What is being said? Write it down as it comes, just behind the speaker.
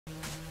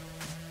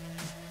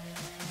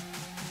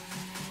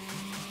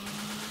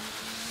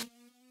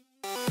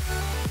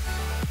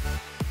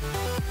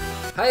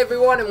Hi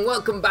everyone and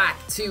welcome back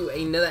to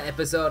another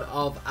episode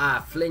of our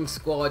Flinch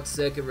Squad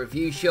Circuit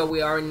Review Show.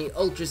 We are in the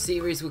Ultra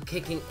Series. We're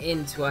kicking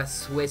into our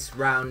Swiss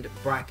round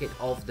bracket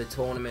of the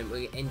tournament.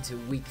 We're into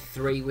week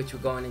 3, which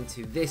we're going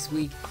into this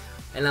week.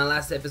 In our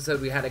last episode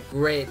we had a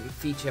great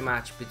feature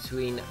match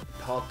between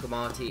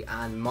Pokémon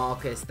and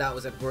Marcus. That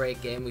was a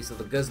great game. We saw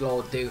the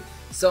Guzzlord do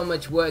so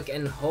much work,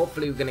 and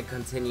hopefully we're going to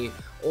continue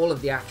all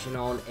of the action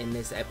on in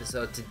this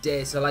episode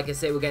today. So like I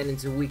say, we're getting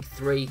into week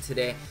 3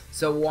 today,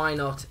 so why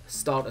not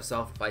start us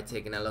off by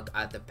taking a look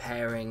at the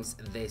pairings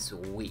this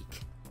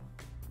week.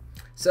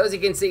 So as you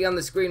can see on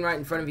the screen right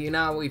in front of you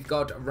now, we've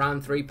got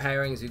round 3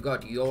 pairings. We've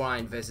got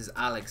Yorine versus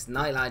Alex,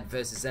 Nightlight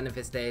versus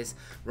Xenophis,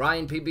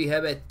 Ryan PB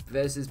Herbert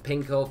versus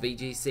Pinko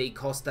VGC,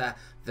 Costa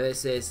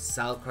versus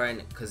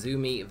Salkren,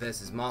 Kazumi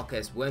versus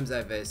Marcus,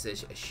 Wormseye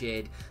versus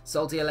Shade,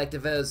 Salty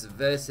Electivers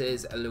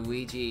versus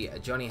Luigi,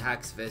 Johnny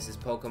Hacks versus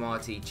Pokemon,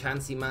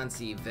 Chansey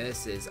Mancy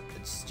versus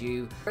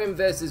Stu, Prim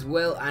versus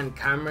Will, and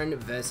Cameron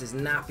versus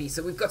Nappy.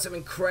 So we've got some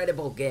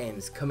incredible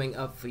games coming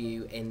up for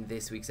you in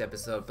this week's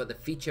episode, but the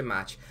feature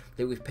match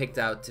that we've picked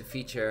out to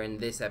feature in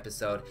this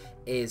episode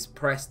is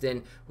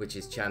Preston, which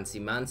is Chansey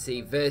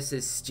Mancy,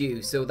 versus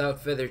Stu. So without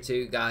further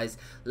ado guys,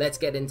 let's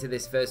get into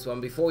this first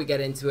one. Before we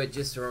get into it,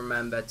 just to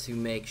remember to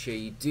make sure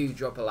you do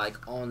drop a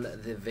like on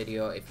the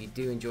video if you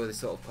do enjoy this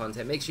sort of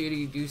content. Make sure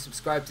you do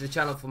subscribe to the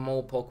channel for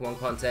more Pokemon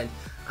content,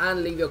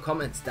 and leave your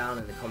comments down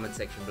in the comment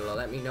section below.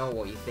 Let me know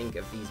what you think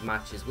of these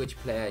matches, which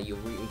player you're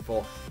rooting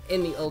for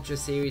in the Ultra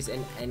Series,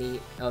 and any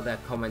other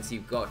comments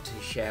you've got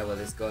to share with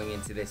us going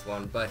into this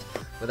one. But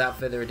without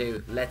further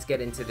ado, let's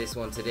get into this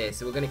one today.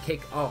 So we're going to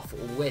kick off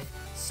with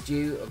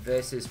Stu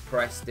versus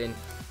Preston.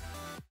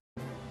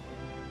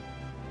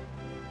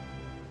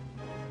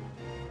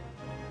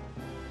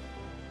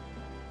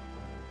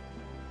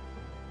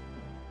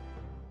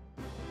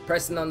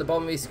 Preston on the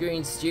bottom of your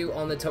screen, Stu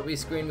on the top of your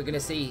screen. We're going to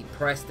see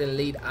Preston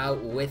lead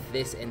out with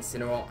this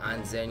Incineroar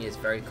and Xerneas,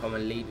 very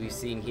common lead we've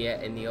seen here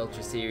in the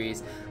Ultra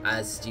Series,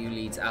 as Stu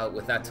leads out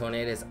with that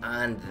Tornadus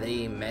and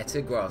the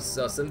Metagross.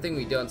 So something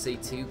we don't see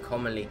too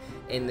commonly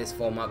in this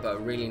format, but a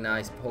really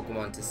nice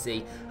Pokemon to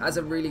see. Has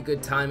a really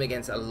good time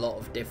against a lot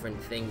of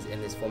different things in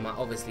this format.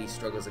 Obviously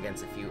struggles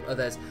against a few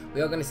others.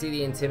 We are going to see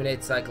the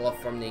Intimidate cycle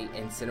off from the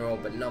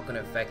Incineroar, but not going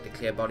to affect the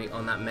Clear Body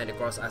on that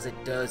Metagross, as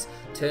it does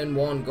turn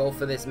 1 go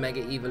for this Mega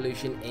Evolution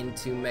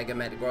into Mega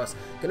Metagross.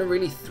 Gonna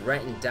really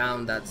threaten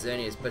down that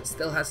Xerneas, but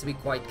still has to be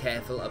quite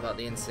careful about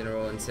the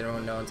Incineroar.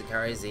 Incineroar known to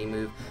carry a Z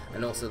move,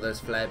 and also those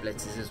Flare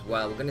Blitzes as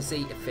well. We're gonna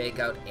see a fake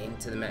out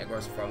into the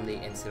Metagross from the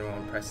Incineroar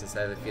on Preston's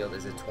side of the field,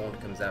 as a taunt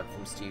comes out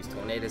from Stu's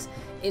Tornadus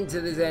into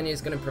the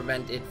Xerneas, gonna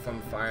prevent it from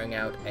firing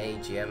out a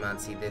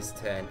Geomancy this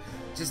turn.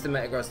 Just the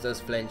Metagross does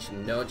flinch,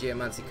 no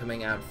Geomancy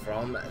coming out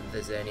from the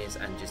Xerneas,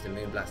 and just a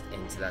Moonblast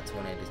into that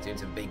Tornadus, doing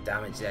some big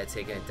damage there,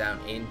 taking it down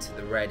into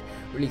the red.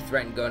 Really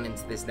threatened going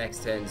into this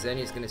next turn.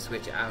 Xerneas going to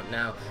switch out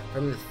now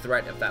from the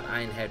threat of that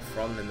Iron Head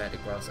from the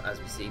Metagross,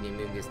 as we see the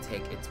Amoonguss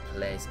take its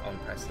place on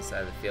Preston's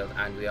side of the field,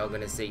 and we are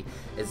going to see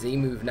a Z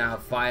move now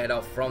fired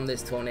off from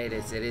this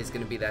Tornadus. It is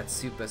going to be that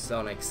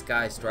Supersonic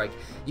Sky Strike.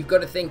 You've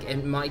got to think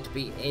it might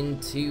be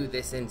into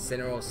this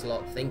Incineroar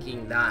slot,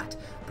 thinking that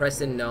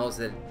Preston knows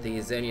that the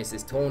Xerneas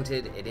is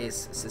taunted, it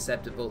is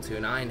susceptible to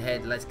an Iron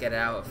Head. Let's get it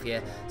out of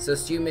here. So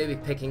Stu may be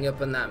picking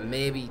up on that,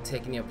 maybe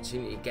taking the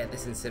opportunity to get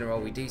this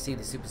Incineroar. We do see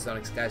the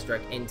Supersonic Sky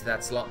Strike into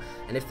that slot,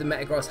 and if the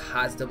Metagross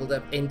has doubled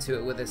up into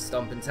it with a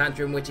Stomp and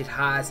Tantrum, which it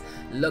has,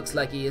 looks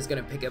like he is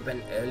going to pick up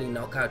an early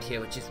knockout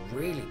here, which is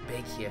really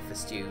big here for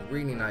Stu.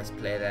 Really nice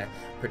play there,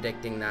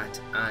 predicting that,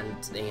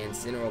 and the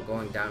Incineroar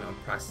going down on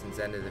Preston's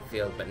end of the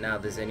field. But now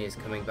the Xerneas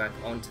coming back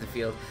onto the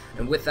field,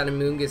 and with that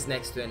Amoonguss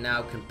next to it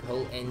now, can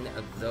pull in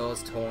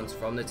those taunts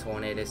from the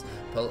Tornadus,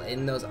 pull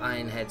in those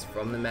Iron Heads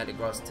from the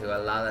Metagross to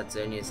allow that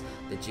Xerneas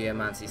the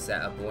Geomancy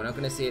setup. But we're not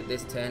going to see it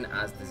this turn,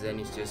 as the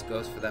Xerneas just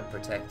goes for that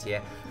Protect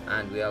here,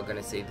 and we are going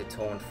to see the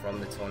taunt from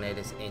the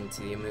Tornadus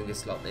into the Amoonguss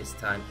slot this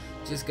time.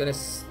 Just going to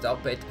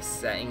stop it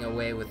setting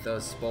away with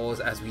those spores,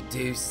 as we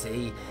do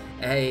see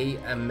a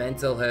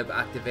Mental Herb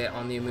activate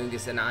on the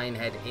Amoonguss and Iron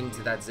Head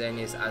into that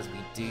Xerneas, as we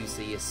do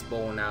see a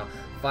Spore now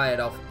fired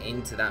off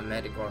into that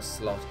Metagross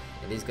slot.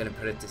 It is going to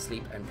put it to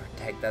sleep and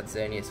protect that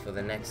Xerneas for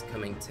the next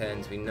coming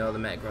turns. We know the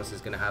Metagross is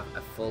going to have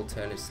a full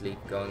turn of sleep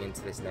going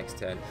into this next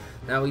turn.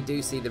 Now we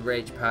do see the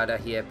Rage Powder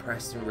here.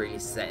 Preston really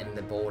setting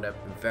the board up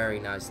very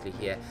nicely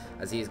here,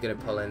 as he is going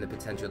to pull in the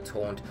potential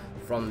taunt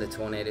from the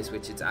Tornadus,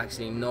 which it's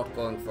actually not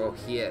going for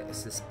here,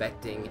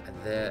 suspecting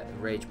the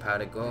Rage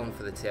Powder, going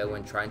for the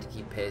Tailwind, trying to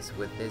keep pace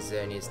with this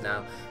Xerneas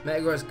now.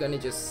 Metagross going to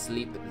just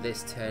sleep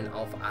this turn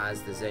off,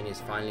 as the Xerneas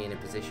finally in a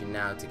position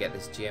now to get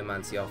this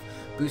Geomancy off,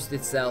 boost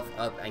itself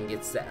up, and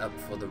get set up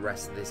for the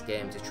rest of this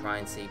game to try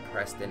and see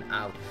Preston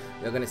out.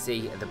 We're going to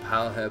see the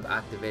Power Herb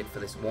activate for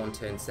this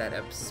one-turn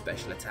setup,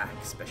 special attack,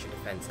 special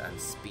defense, and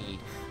speed,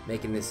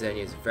 making the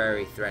Xerneas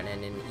very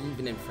threatening, and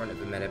even in front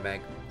of a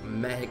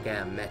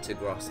Mega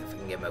Metagross, if I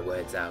can get my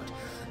words out,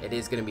 it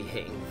is going to be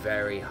hitting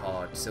very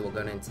hard. So we're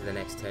going into the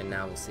next turn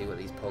now. We'll see what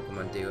these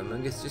Pokemon do.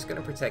 Amoonguss just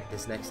going to protect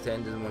this next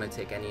turn, doesn't want to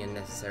take any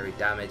unnecessary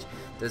damage.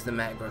 Does the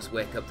Metagross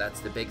wake up? That's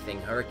the big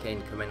thing.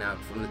 Hurricane coming out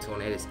from the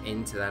Tornadus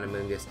into that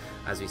Amoonguss,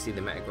 as we see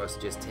the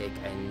Metagross just take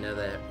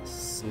another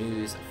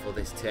snooze for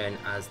this turn,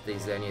 as the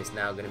Xerneas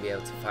now going to be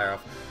able to fire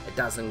off a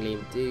Dazzling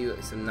Gleam, do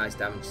some nice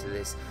damage to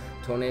this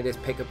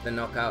Tornadus, pick up the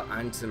knockout,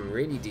 and some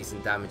really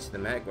decent damage to the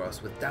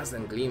Metagross with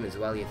Dazzling Gleam as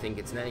well. You think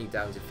it's nearly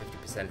down to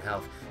 50%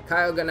 health.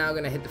 Kyogre now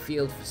going to hit the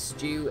field for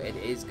Stu. It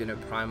is going to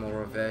Primal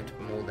Revert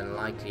more than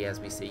likely,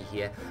 as we see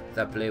here, with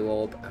that blue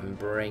orb, and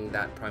bring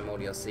that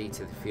Primordial Seed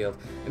to the field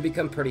and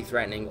become pretty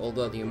threatening,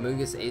 although the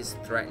Amoonguss is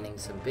threatening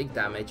some big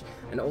damage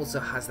and also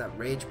has that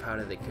Rage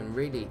Powder that can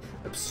really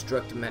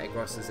obstruct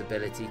Metagross's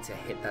ability to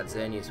hit that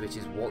Xerneas, which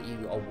is what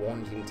you are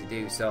wanting to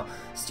do. So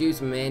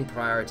Stu's main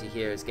priority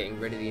here is getting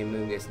rid of the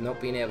Amoonguss.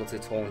 Not being able to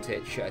taunt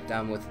it, shut it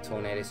down with the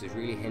Tornadus has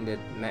really hindered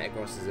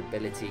Metagross's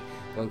ability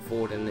going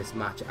forward in this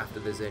match after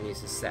the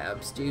Xerneas is set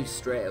up. Stu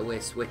straight away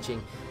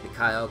switching the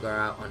Kyogre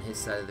out on his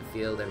side of the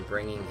field and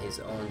bringing his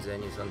own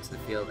Xerneas onto the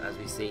field, as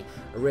we see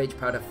a Rage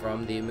Powder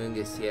from the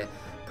Amoonguss here.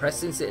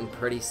 Preston's sitting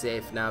pretty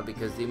safe now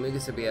because the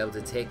Amoonguss will be able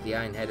to take the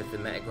Iron Head if the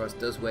Metagross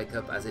does wake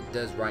up, as it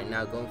does right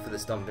now, going for the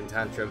Stomping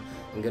Tantrum.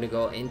 I'm going to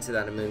go into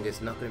that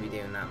Amoonguss, not going to be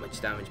doing that much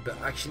damage, but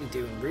actually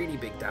doing really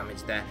big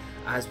damage there,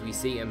 as we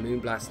see a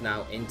Moonblast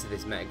now into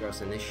this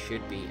Metagross, and this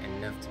should be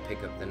enough to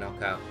pick up the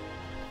knockout,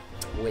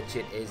 which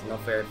it is.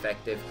 Not very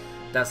effective.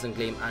 Dazzling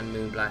Gleam and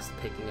Moonblast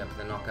picking up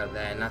the knockout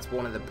there, and that's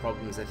one of the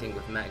problems I think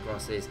with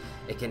Metagross, is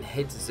it can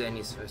hit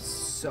Xerneas for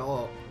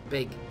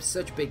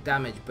such big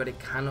damage, but it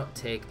cannot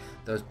take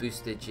those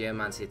boosted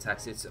Geomancy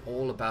attacks. It's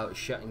all about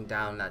shutting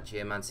down that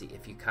Geomancy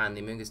if you can.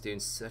 The Amoonguss doing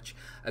such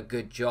a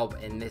good job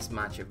in this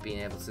match of being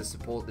able to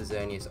support the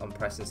Xerneas on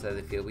Preston's side of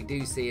the field. We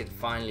do see it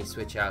finally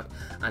switch out,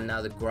 and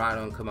now the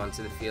Groudon come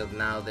onto the field.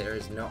 Now there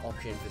is no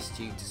option for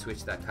Stu to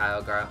switch that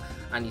Kyogre out,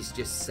 and he's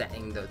just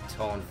setting the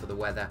tone for the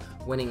weather,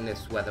 winning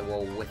this weather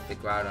wall with the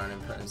Groudon,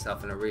 and put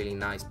himself in a really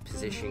nice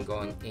position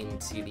going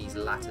into these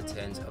latter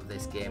turns of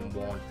this game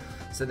 1.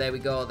 So there we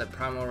go, the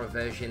Primal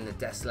Reversion, the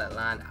Desolate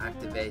Land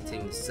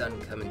activating, the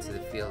Sun coming to the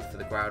field for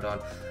the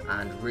Groudon,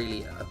 and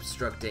really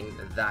obstructing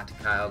that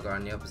Kyogre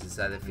on the opposite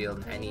side of the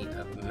field, any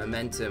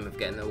momentum of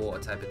getting the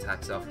water type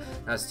attacks off.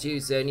 Now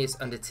Stu's Xerneas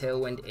under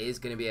Tailwind is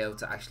going to be able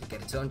to actually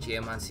get its own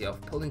Geomancy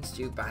off, pulling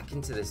Stu back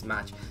into this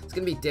match. It's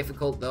going to be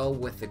difficult though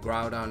with the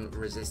Groudon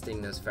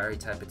resisting those Fairy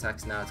type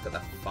attacks. Now it's got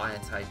that Fire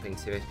typing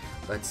to it,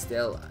 but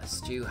still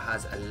Stu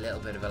has a little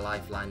bit of a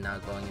lifeline now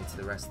going into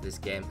the rest of this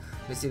game.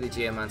 We see the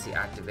Geomancy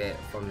activate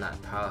from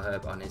that Power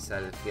Herb on his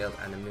side of the field,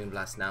 and the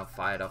Moonblast now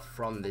fired off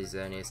from the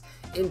Xerneas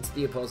into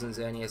the opposing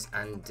Xerneas,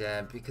 and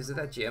because of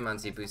that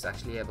Geomancy boost,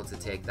 actually able to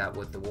take that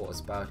with the Water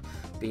Spout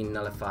being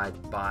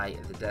nullified by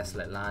the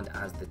Desolate Land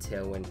as the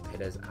Tailwind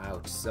pitters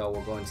out. So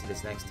we're going to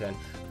this next turn.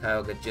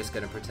 Kyogre just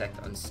going to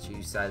protect on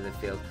Stu's side of the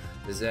field.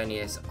 The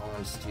Xerneas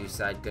on Stu's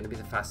side going to be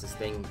the fastest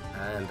thing,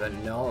 but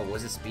no, it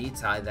was a speed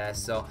tie there.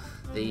 So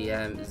the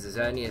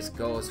Xerneas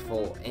goes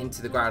for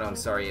into the Groudon.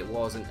 Sorry, it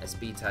wasn't a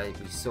speed tie.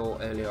 We saw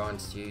earlier on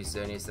Stu's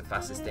Xerneas the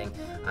fastest thing,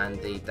 and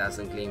the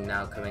Dazzling Gleam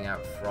now coming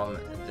out from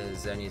the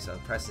Xerneas on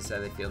the Precipice side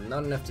of the field.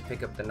 Not enough to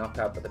pick up the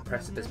knockout, but the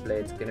Precipice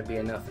Blade is going to be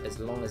enough as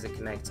long as it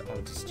connects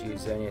onto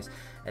Stu's Xerneas,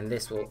 and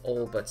this will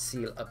all but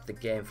seal up the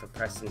game for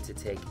Preston to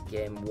take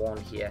game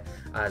 1 here,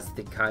 as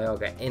the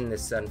Kyogre in the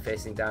sun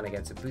facing down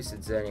against a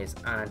boosted Xerneas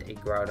and a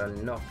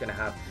Groudon not going to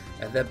have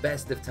the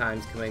best of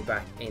times coming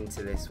back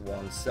into this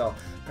one. So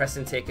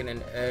Preston taking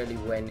an early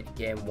win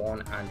game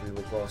 1, and we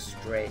will go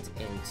straight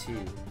into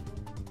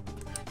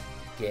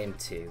game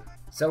 2.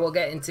 So we'll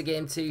get into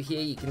game 2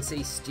 here. You can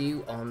see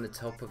Stu on the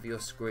top of your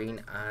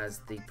screen as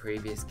the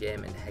previous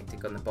game, and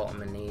Hectic on the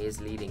bottom, and he is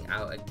leading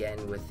out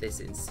again with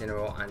this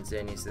Incineroar and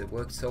Xerneas that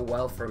worked so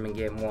well for him in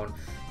game 1.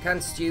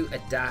 Can Stu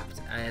adapt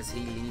as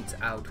he leads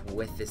out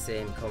with the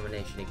same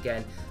combination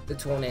again, the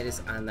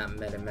Tornadus and that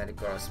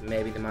Metagross?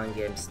 Maybe the mind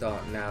game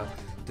start now.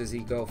 Does he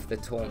go for the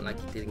taunt like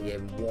he did in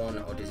game 1,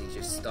 or does he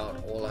just start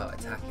all out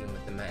attacking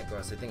with the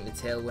Metagross? I think the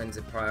Tailwind's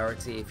a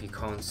priority if you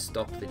can't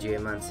stop the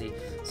Geomancy,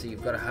 so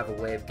you've got to have a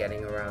way of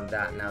getting around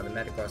that. Now the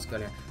Metagross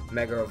going to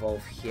Mega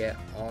Evolve here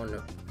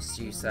on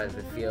Stu's side of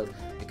the field,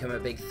 become a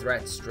big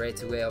threat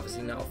straight away.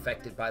 Obviously not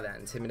affected by that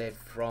Intimidate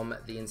from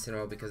the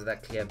Incineroar because of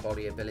that clear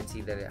body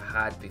ability that it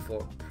had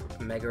before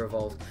Mega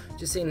Evolved.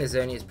 Just seeing the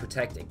Xerneas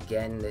protect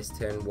again this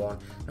turn 1.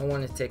 Don't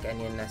want to take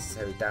any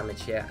unnecessary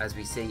damage here, as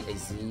we see a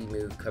Z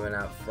move coming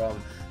out from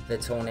the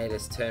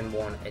Tornadus turn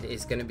 1. It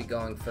is going to be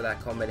going for that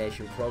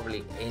combination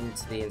probably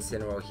into the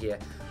Incineroar here,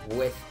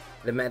 with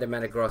the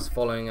Metagross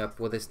following up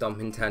with a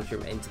Stomping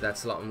Tantrum into that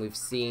slot, and we've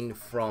seen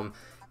from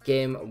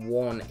Game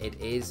 1, it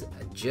is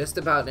just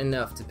about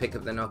enough to pick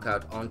up the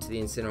knockout onto the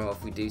Incineroar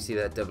if we do see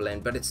that double in,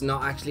 but it's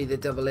not actually the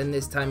double in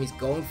this time. He's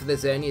going for the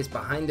Xerneas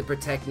behind the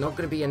Protect. Not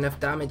going to be enough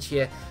damage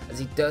here as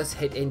he does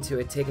hit into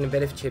it, taking a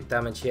bit of chip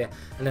damage here,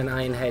 and an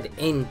Iron Head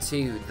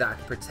into that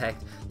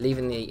Protect,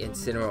 leaving the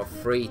Incineroar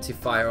free to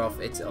fire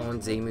off its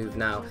own Z move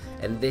now,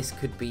 and this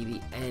could be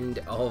the end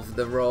of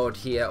the road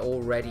here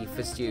already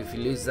for Stu. If he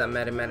loses that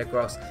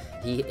Metagross,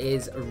 he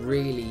is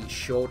really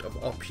short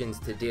of options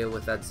to deal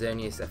with that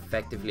Xerneas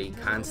effectively. He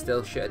can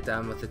still shut it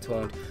down with the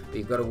taunt, but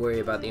you've got to worry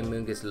about the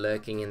Amoonguss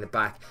lurking in the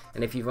back,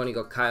 and if you've only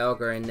got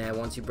Kyogre in there,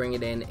 once you bring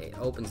it in, it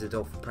opens the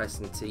door for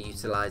Preston to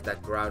utilise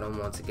that Groudon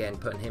once again,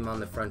 putting him on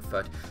the front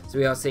foot. So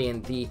we are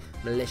seeing the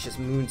malicious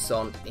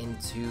Moonsault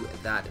into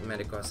that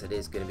Metagross. It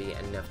is going to be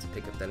enough to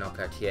pick up the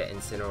knockout here.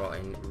 Incineroar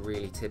in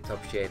really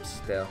tip-top shape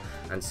still,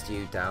 and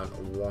Stu down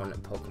one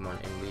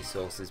Pokemon in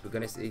resources. We're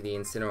going to see the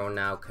Incineroar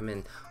now come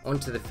in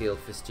onto the field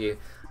for Stu,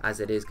 as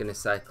it is going to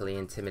cycle the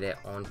Intimidate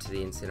onto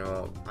the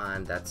Incineroar,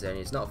 and that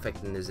Xerneas, not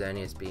affecting the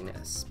Xerneas being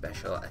a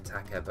special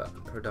attacker,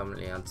 but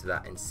predominantly onto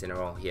that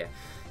Incineroar here.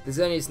 The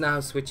Xerneas now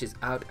switches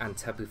out and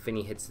Tapu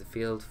Fini hits the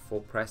field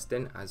for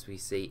Preston, as we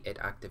see it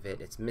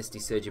activate its Misty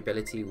Surge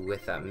ability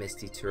with that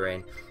Misty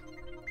Terrain.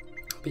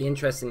 Be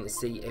interesting to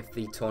see if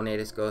the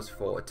Tornadus goes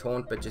for a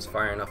taunt, but just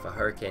firing off a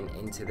Hurricane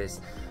into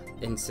this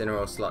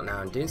Incineroar slot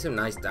now, and doing some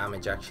nice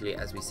damage actually,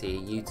 as we see a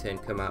U-turn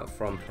come out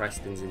from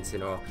Preston's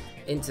Incineroar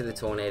into the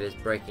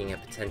Tornadus, breaking a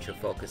potential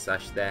Focus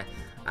Sash there,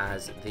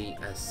 as the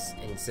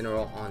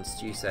Incineroar on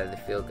Stu's side of the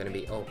field going to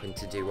be open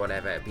to do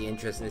whatever. It'd be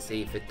interesting to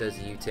see if it does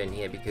a U-turn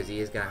here, because he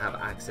is going to have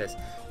access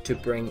to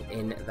bring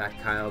in that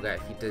Kyogre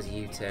if he does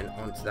U-turn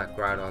onto that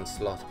Groudon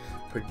slot,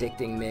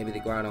 predicting maybe the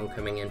Groudon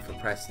coming in for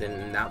Preston,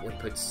 and that would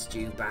put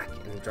Stu back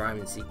in the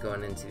driving seat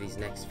going into these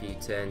next few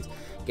turns.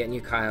 Getting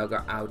your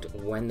Kyogre out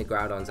when the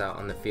Groudon's out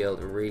on the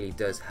field really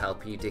does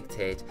help you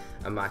dictate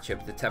a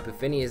matchup. The Tapu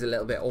Fini is a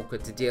little bit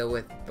awkward to deal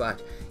with,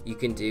 but you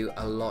can do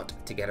a lot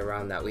to get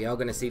around that. We are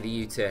going to see the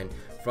U-turn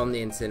from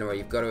the Incineroar.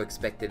 You've got to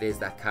expect it is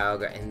that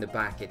Kyogre in the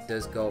back. It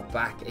does go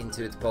back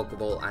into its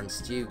Pokeball, and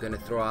Stu going to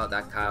throw out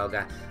that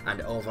Kyogre and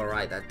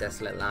overwrite that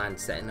Desolate Land,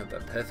 setting up a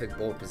perfect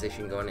board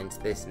position going into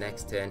this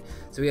next turn.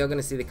 So we are going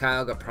to see the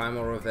Kyogre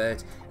Primal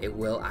Revert. It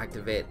will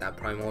activate that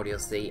Primordial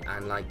Sea,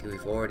 and like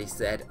we've already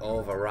said,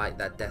 overwrite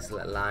that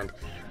Desolate Land.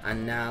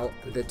 And now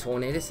the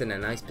Tornadus in a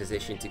nice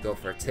position to go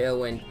for a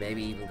Tailwind,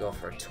 maybe even go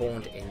for a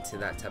Taunt into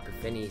that Tapu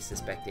Fini,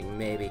 suspecting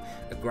maybe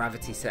a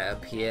Gravity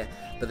setup here.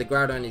 But the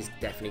Groudon is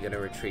definitely going to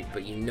retreat,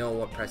 but you know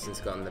what Preston's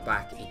got in the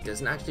back. He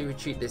doesn't actually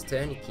retreat this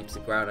turn, he keeps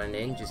the Groudon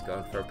in, just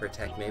going for a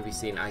Protect. Maybe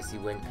see an Icy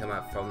Wind come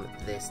out from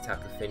this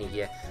Tapu Fini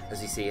here,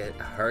 as we see a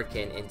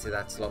Hurricane into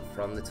that slot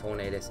from the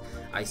Tornadus.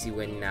 Icy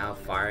Wind now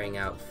firing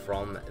out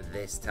from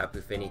this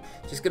Tapu Fini,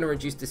 just going to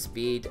reduce the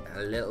speed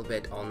a little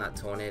bit on that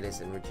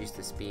Tornadus and reduce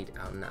the speed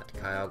on that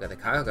Kyogre. The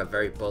Kyogre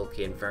very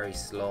bulky and very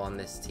slow on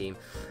this team,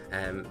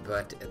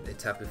 but the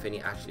Tapu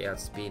Fini actually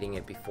outspeeding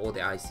it before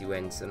the Icy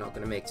Wind, so not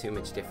going to make too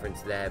much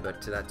difference there,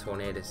 but to that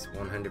Tornadus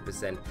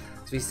 100%.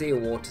 So we see a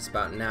Water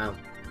Spout now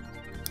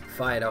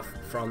fired off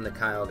from the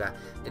Kyogre.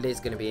 It is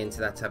going to be into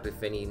that Tapu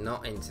Fini,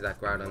 not into that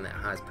Groudon that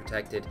has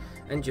protected,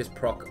 and just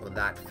proc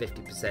that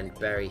 50%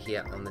 berry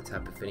here on the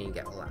Tapu Fini and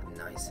get all that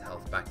nice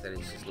health back that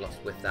it's just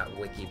lost with that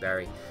Wiki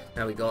Berry.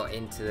 Now we go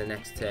into the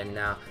next turn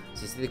now.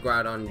 So you see the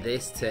Groudon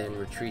this turn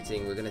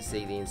retreating. We're going to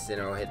see the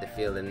Incineroar hit the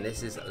field, and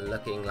this is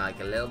looking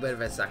like a little bit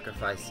of a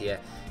sacrifice here.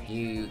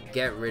 You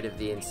get rid of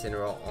the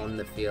Incineroar on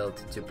the field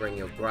to bring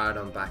your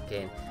Groudon back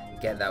in,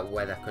 get that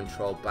weather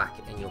control back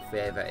in your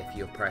favor if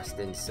you're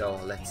Preston. So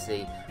let's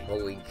see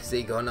what we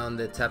see going on.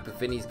 The Tapu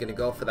Fini is going to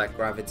go for that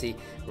Gravity,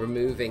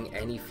 removing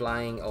any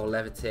flying or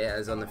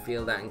levitators on the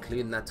field, that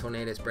including that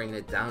Tornadus, bringing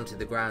it down to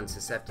the ground,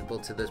 susceptible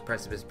to those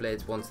Precipice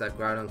Blades once that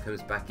Groudon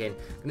comes back in.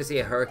 Going to see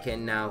a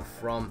Hurricane now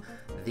from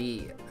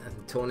the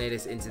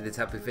Tornadus into the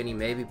Tapu Fini,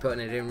 maybe putting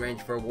it in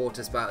range for a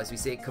Water Spout, as we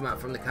see it come out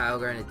from the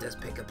Kyogre, and it does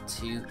pick up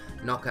 2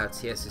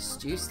 knockouts here. So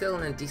Stu's still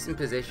in a decent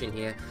position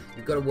here.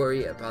 You've got to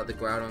worry about the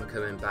Groudon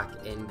coming back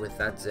in with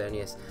that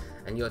Xerneas,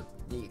 and you're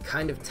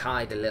kind of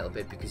tied a little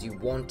bit because you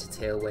want to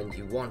Tailwind,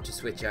 you want to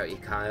switch out your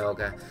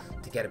Kyogre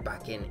to get it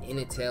back in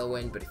a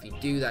Tailwind, but if you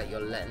do that, you're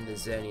letting the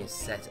Xerneas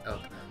set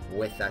up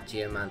with that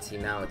Geomancy.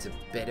 Now it's a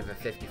bit of a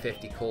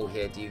 50-50 call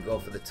here. Do you go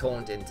for the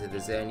Taunt into the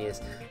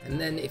Xerneas?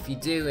 And then if you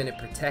do and it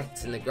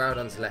protects and the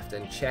Groudon's left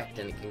unchecked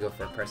and it can go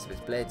for a Precipice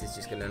Blades, it's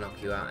just going to knock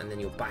you out, and then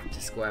you're back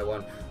to square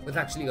one with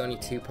actually only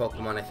 2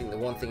 Pokemon. I think the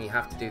one thing you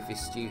have to do for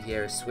Stu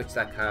here is switch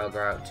that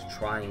Kyogre out to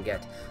try and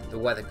get the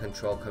weather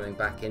control coming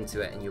back into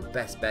it, and your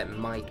best bet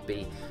might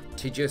be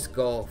to just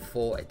go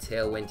for a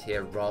Tailwind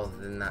here rather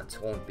than that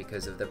Taunt,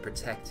 because of the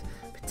Protect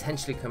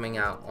potentially coming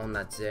out on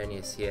that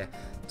Xerneas here,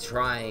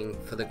 trying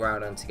for the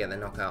Groudon to get the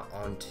knockout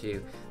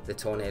onto the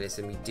Tornadus.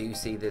 And we do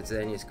see the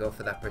Xerneas go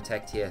for that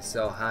Protect here.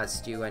 So has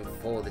Stu went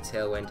for the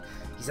Tailwind.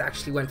 He's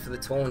actually went for the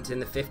Taunt in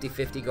the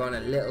 50-50, going a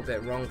little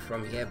bit wrong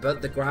from here,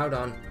 but the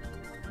Groudon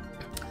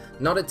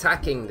Not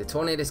attacking. The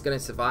Tornado is going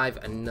to survive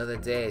another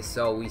day.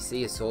 So we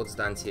see a Swords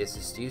Dance here. So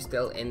Stu's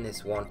still in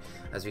this one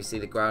as we see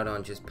the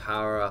Groudon just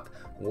power up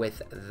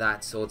with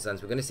that Swords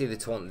Dance. We're going to see the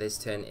Taunt this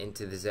turn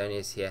into the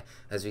Xerneas here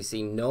as we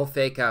see no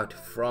Fake Out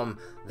from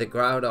the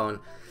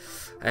Groudon.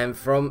 And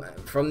from the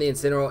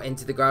Incineroar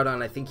into the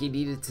Groudon, I think he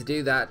needed to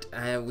do that.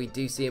 We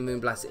do see a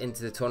Moonblast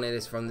into the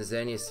Tornadus from the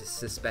Xerneas,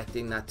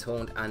 suspecting that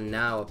Taunt, and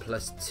now a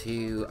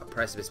 +2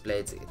 Precipice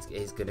Blades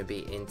is going to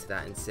be into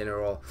that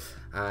Incineroar,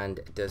 and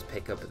it does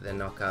pick up the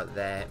knockout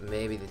there.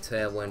 Maybe the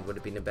Tailwind would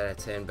have been a better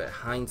turn, but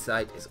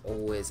hindsight is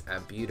always a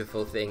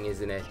beautiful thing,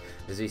 isn't it?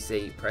 As we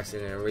see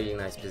Preston in a really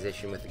nice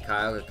position with the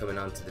Kyogre coming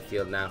onto the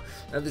field now.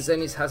 Now the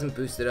Xerneas hasn't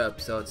boosted up,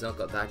 so it's not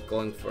got that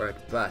going for it,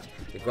 but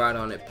the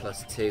Groudon at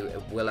 +2,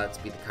 it will have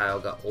to be the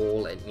Kyogre.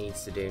 All it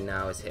needs to do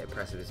now is hit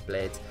Precipice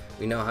Blades.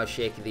 We know how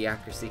shaky the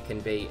accuracy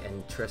can be,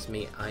 and trust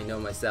me, I know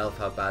myself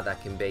how bad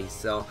that can be,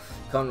 so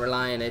can't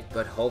rely on it,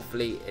 but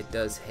hopefully it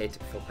does hit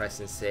for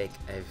Preston's sake,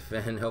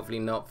 and hopefully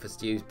not for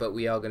Stu's, but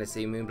we are going to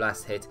see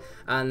Moonblast hit,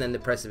 and then the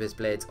Precipice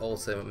Blades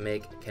also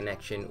make a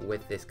connection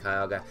with this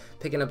Kyogre,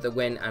 picking up the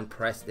win, and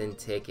Preston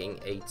taking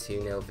a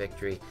 2-0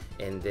 victory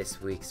in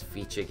this week's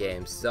feature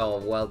game. So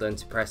well done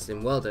to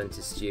Preston, well done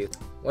to Stu.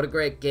 What a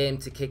great game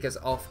to kick us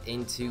off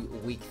into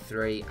week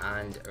 3,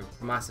 and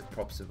massive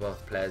props to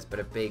both players, but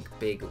a big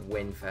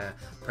win for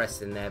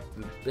Preston there,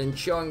 been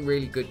showing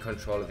really good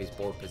control of his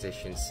board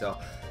position, so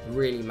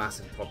really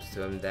massive props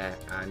to him there.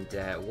 And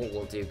what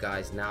we'll do,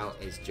 guys, now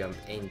is jump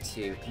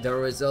into the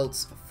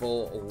results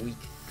for week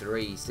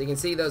 3. So you can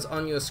see those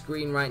on your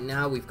screen right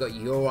now. We've got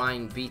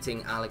Urine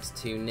beating Alex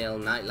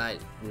 2-0,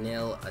 Nightlight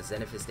 0,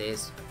 Xenophist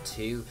Ace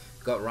 2.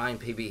 Got Ryan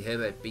PB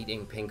Herbert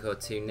beating Pinko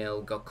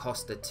 2-0, got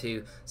Costa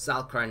 2,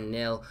 Salcran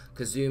 0,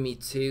 Kazumi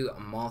 2,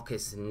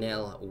 Marcus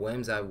 0,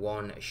 Wormseye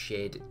 1,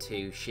 Shade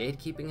 2. Shade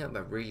keeping up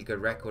a really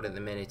good record at the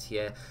minute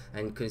here,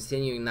 and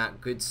continuing that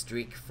good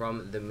streak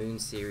from the Moon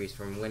series,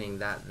 from winning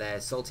that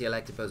there. Salty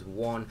Electabuzz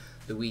 1,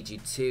 Luigi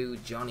 2,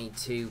 Johnny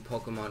 2,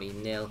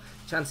 Pokemon 0,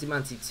 Chansey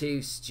Mancy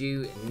 2,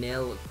 Stu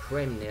 0,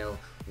 Krim 0,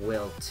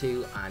 Will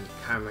 2, and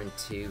Cameron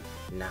 2,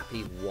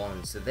 Nappy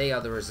 1. So they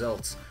are the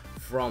results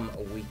from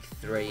week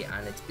 3,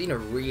 and it's been a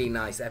really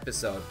nice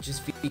episode,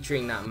 just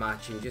featuring that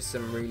match and just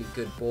some really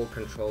good ball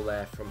control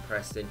there from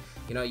Preston.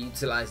 You know,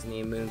 utilising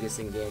the Amoonguss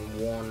in game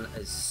 1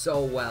 as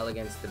so well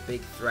against the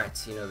big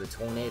threats, you know, the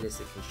Tornadus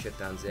that can shut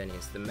down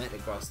Xerneas, the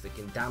Metagross that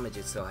can damage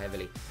it so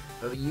heavily,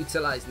 but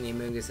utilising the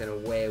Amoonguss in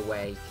a way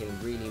where he can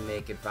really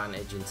make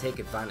advantage and take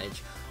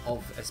advantage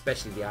of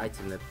especially the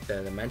item,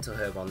 the Mental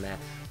Herb on there,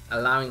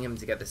 allowing him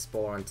to get the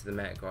Spore onto the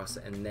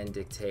Metagross and then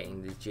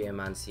dictating the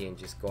Geomancy and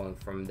just going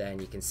from there. And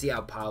you can see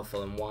how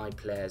powerful and why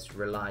players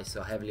rely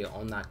so heavily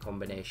on that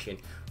combination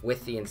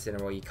with the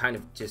Incineroar. You kind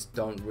of just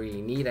don't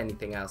really need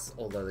anything else,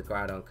 although the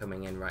Groudon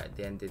coming in right at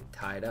the end did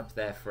tie it up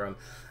there for him.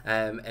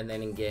 And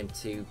then in game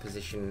 2,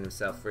 positioning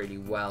himself really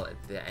well at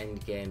the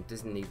end game,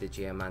 doesn't need the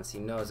Geomancy,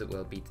 knows it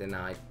will be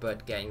denied,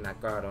 but getting that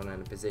Groudon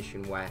in a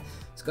position where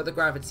it's got the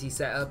gravity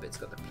set up, it's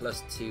got the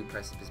 +2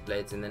 Precipice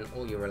Blades, and then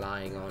all you're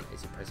relying on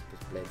is your Precipice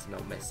Blades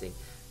not missing,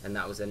 and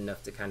that was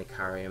enough to kind of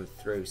carry him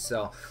through.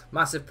 So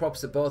massive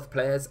props to both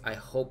players. I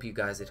hope you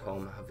guys at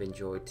home have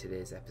enjoyed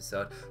today's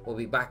episode. We'll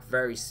be back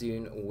very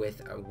soon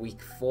with a week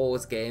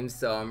 4's game,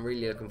 so I'm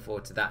really looking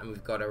forward to that, and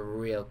we've got a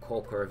real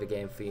corker of a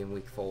game for you in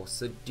week 4,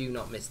 so do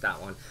not miss that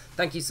one.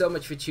 Thank you so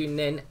much for tuning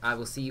in. I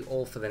will see you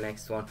all for the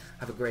next one.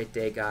 Have a great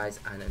day, guys,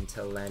 and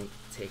until then,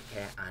 take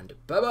care and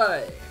bye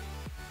bye.